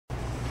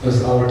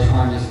as our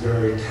time is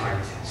very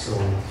tight. So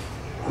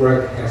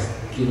Greg has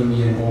given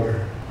me an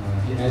order.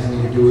 He asked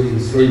me to do it in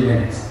 3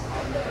 minutes.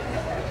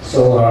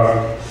 So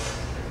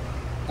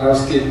I'll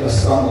skip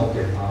some of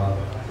them.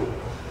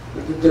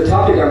 The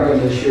topic I'm going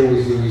to share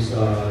with you is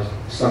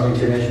some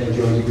international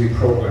joint degree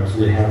programs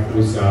we have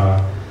with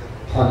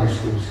partner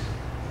schools,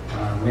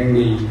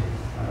 mainly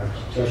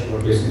Joshua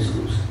business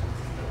schools.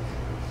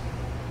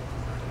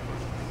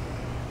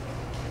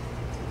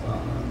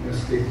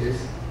 Let's skip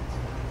this.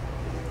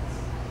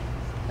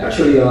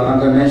 Actually, I'm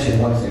going to mention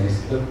one thing.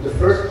 The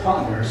first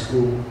partner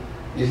school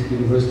is the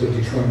University of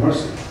Detroit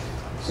Mercy.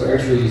 So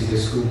actually, it's the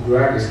school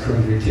Greg is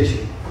currently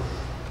teaching.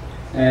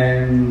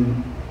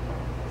 And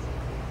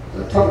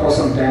I'll talk about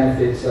some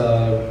benefits.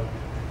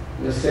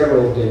 There's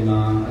several of them.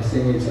 I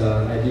think it's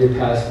an ideal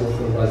path for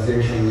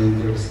globalization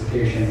and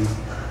diversification.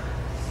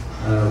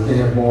 We can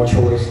have more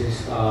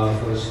choices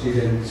for the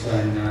students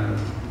and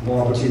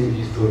more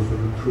opportunities for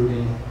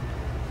recruiting.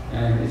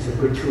 And it's a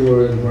good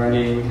tool in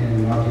branding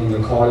and marketing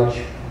the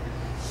college.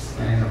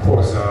 And of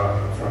course,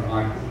 from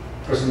my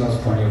personal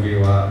point of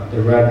view,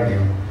 the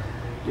revenue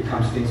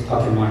becomes things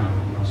pocket money.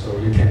 So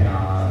you can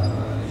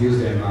use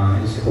them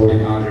in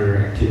supporting other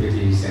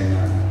activities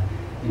and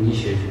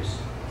initiatives.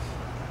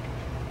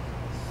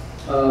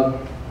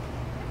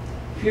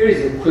 Here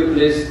is a quick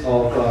list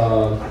of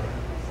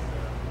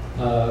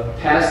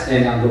past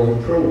and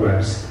ongoing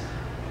programs.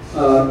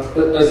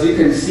 As you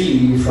can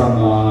see from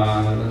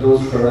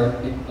those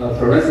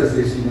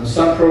parentheses,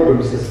 some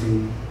programs have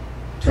been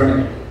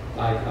terminated,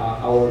 like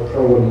our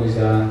program with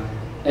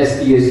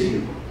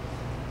SDSU,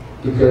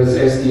 because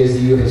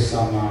SDSU has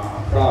some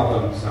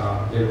problems.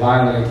 They're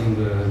violating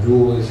the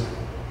rules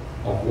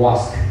of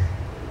WASC,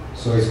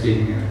 so it's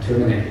being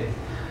terminated.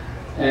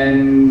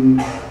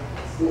 And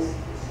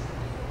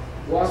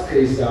WASC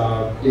is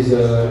a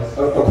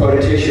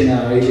accreditation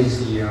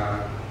agency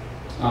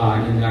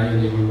in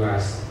the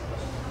U.S.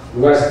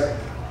 West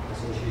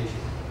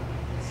Association.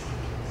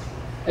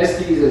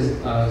 SD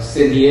is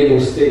San Diego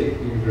State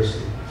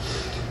University.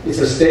 It's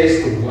a state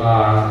school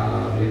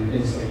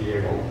in San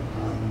Diego.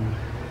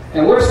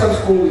 And we have some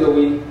schools that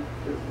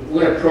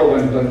we have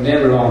programs but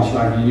never launched,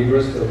 like the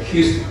University of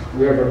Houston.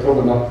 We have a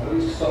program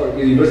the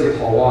University of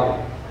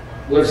Hawaii.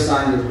 We have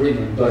signed an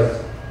agreement,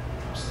 but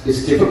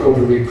it's difficult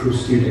to recruit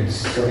students.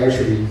 So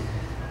actually,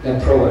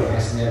 that program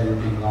has never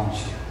been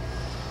launched.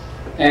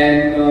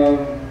 And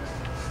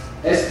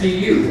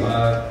SBU,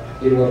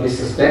 it will be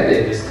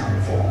suspended this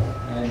coming fall.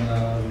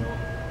 And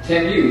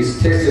 10U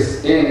is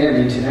Texas A&M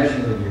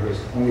International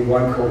University, only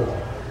one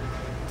cohort.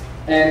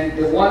 And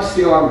the one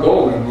still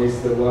ongoing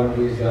is the one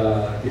with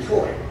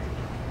Detroit.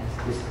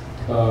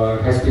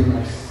 It has been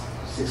like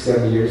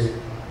 6-7 years.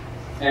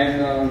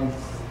 And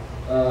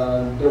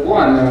the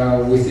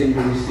one we think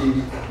will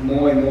receive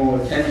more and more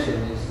attention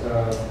is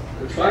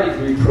the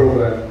tri-degree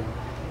program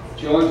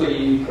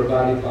jointly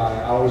provided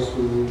by our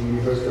school,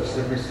 University of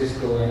San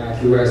Francisco, and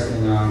IQS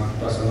in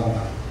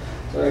Barcelona.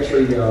 So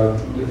actually, the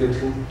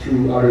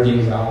two other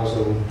deans are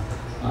also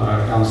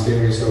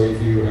downstairs. So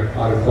if you have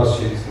other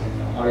questions,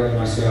 other than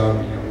myself,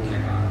 we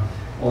can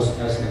also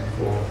ask them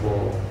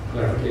for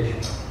clarification.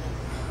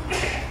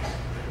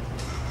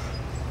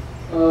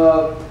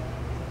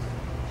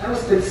 I will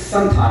spend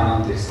some time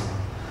on this.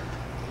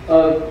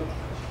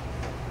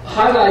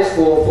 Highlights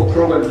for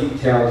program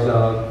details.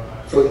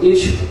 For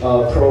each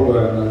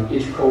program,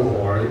 each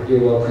cohort, it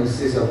will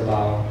consist of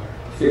about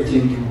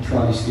 15 to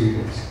 20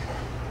 students,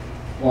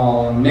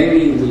 while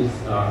mainly with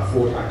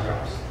full-time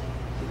jobs.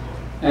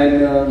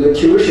 And the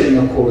tuition,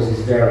 of course, is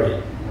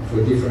varied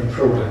for different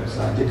programs,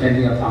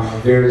 depending upon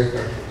various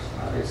factors.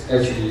 It's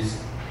actually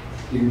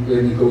in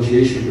the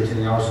negotiation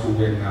between our school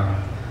and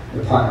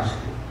the partner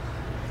school.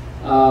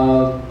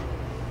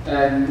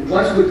 And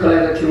once we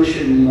collect the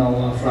tuition,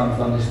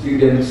 from the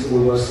students, we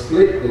will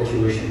split the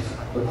tuitions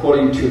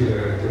according to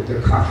the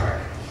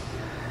contract.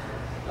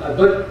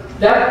 But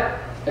that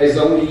is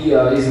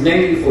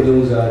mainly for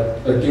those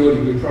dual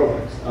degree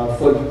programs.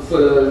 For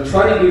the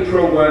tri-degree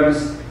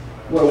programs,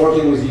 we're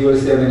working with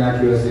USF and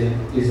IQS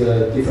is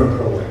a different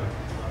program.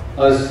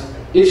 As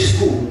each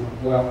school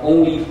will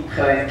only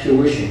collect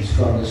tuitions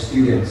from the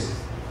students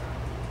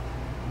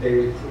they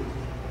recruit.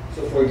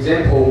 So for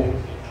example,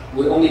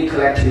 we only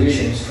collect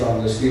tuitions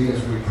from the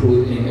students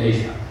recruited in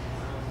Asia.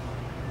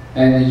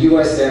 And the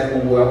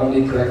USF will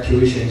only collect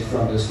tuitions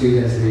from the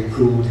students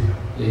recruited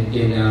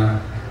in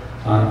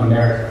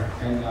America.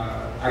 And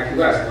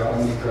IQS will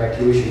only collect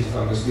tuitions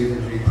from the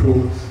students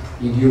recruited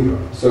in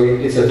Europe. So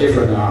it's a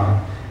different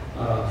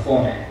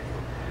format.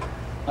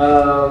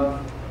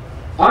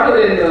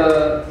 Other than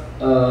the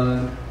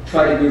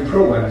tri-degree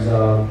programs,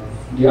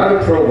 the other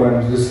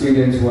programs, the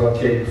students will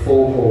take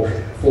full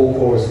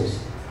courses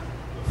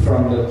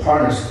from the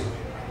partner school.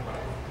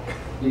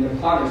 In the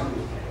partner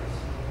school,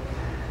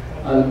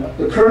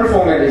 the current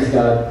format is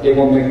that they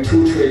will make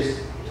 2 trips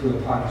to the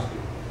partner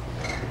school.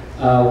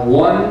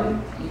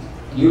 One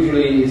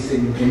usually is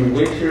in the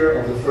winter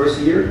of the first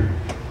year,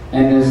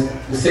 and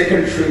the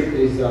second trip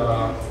is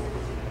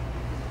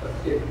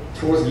 2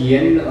 towards the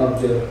end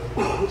of the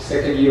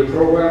second year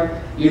program,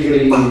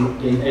 usually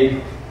in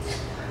April.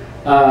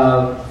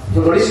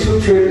 For these 2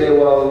 trips, they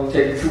will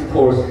take 2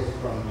 courses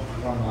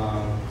from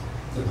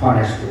the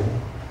partner school,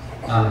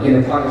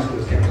 in the partner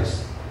school's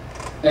campus.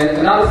 And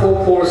another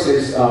 4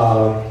 courses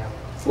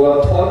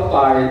were taught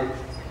by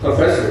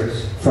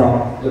professors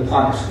from the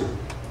partner school,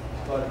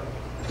 but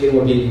it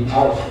will be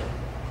outsourced.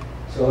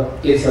 So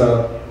it's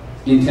an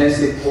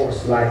intensive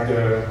course, like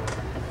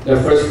the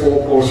first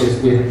 4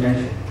 courses we have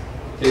mentioned,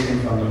 taken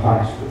from the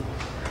partner school.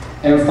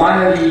 And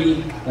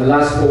finally, the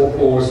last 4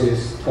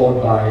 courses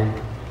taught by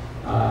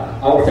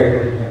our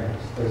faculty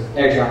members, as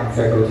adjunct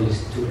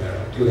faculties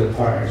to the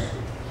partner school.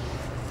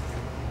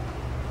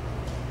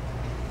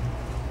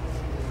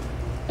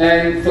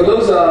 And for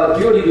those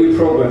dual degree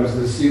programs,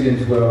 the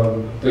students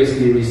will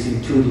basically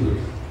receive 2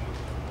 degrees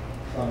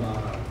from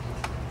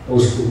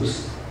those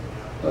schools,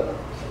 but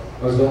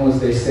as long as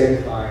they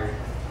satisfy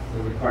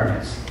the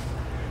requirements.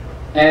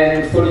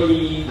 And for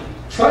the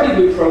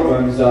tri-degree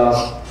programs,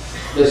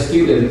 the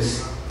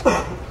students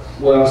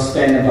will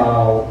spend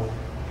about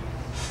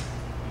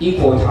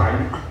equal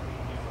time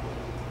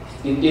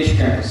in each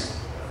campus,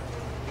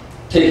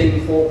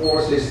 taking 4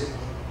 courses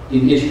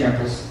in each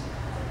campus,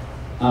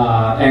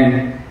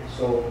 and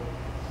so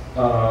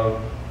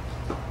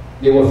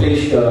they will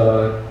finish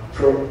the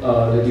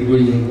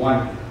degree in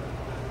 1 year.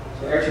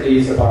 So actually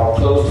it's about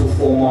close to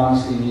 4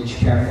 months in each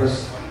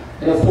campus.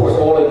 And of course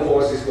all the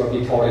courses will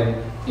be taught in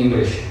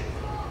English.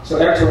 So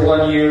after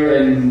 1 year,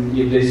 and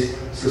if they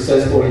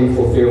successfully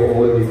fulfill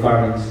all the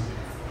requirements,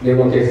 they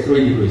will get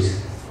 3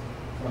 degrees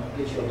from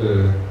each of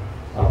the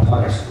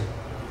partners.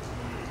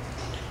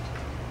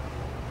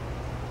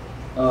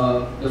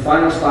 The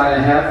final slide I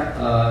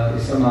have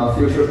is some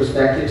future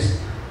perspectives.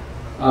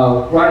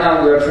 Right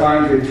now we are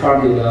trying to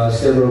target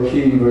several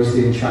key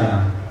universities in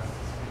China,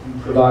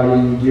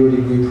 providing dual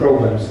degree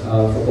programs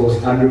for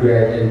both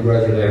undergrad and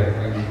graduate level.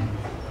 And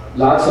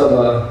lots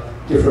of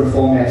different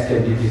formats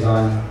can be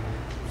designed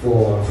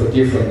for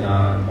different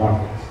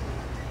markets.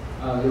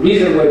 The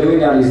reason we're doing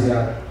that is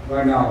that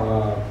right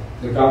now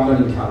the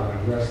government in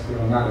Taiwan, we are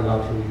still not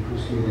allowed to recruit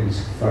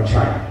students from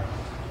China.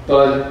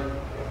 But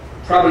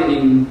probably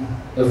in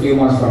a few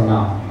months from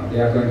now, they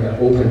are going to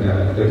open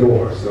the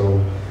door.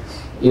 So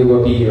it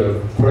will be a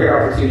great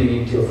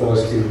opportunity for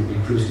us to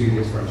recruit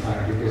students from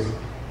China, because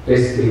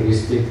basically we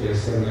speak the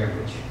same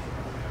language.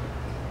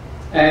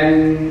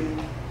 And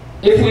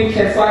if we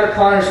can find a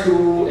partner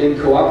school and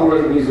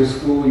cooperate with the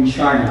school in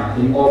China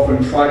in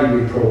offering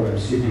tri-degree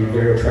programs, should be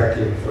very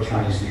attractive for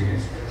Chinese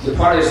students. The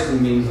partner school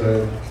means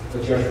the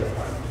Jesuit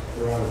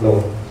partners around the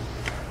globe.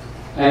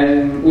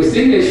 And we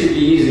think it should be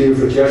easier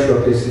for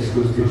Jesuit business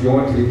schools to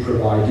jointly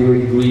provide dual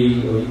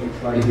degree or even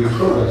tri-degree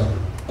programs,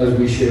 as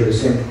we share the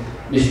same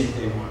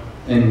mission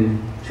and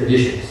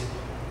traditions.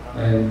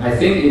 And I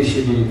think it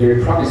should be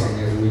very promising,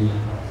 as we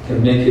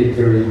can make it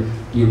very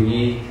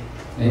unique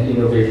and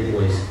innovative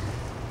ways.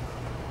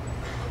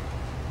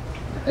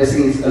 I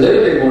think it's a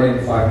little bit more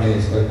than 5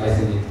 minutes, but I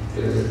think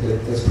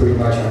that's pretty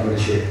much I'm going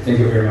to share. Thank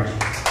you very much.